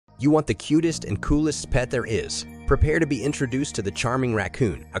You want the cutest and coolest pet there is. Prepare to be introduced to the charming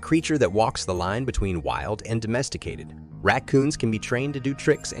raccoon, a creature that walks the line between wild and domesticated. Raccoons can be trained to do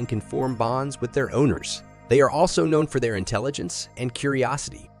tricks and can form bonds with their owners. They are also known for their intelligence and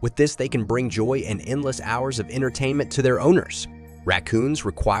curiosity. With this, they can bring joy and endless hours of entertainment to their owners. Raccoons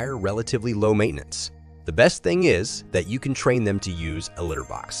require relatively low maintenance. The best thing is that you can train them to use a litter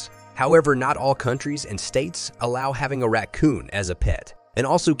box. However, not all countries and states allow having a raccoon as a pet. And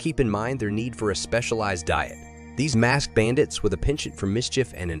also keep in mind their need for a specialized diet. These masked bandits with a penchant for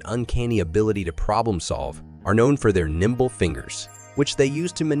mischief and an uncanny ability to problem solve are known for their nimble fingers, which they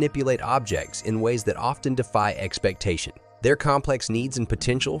use to manipulate objects in ways that often defy expectation. Their complex needs and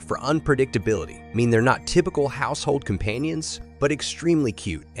potential for unpredictability mean they're not typical household companions, but extremely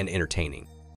cute and entertaining.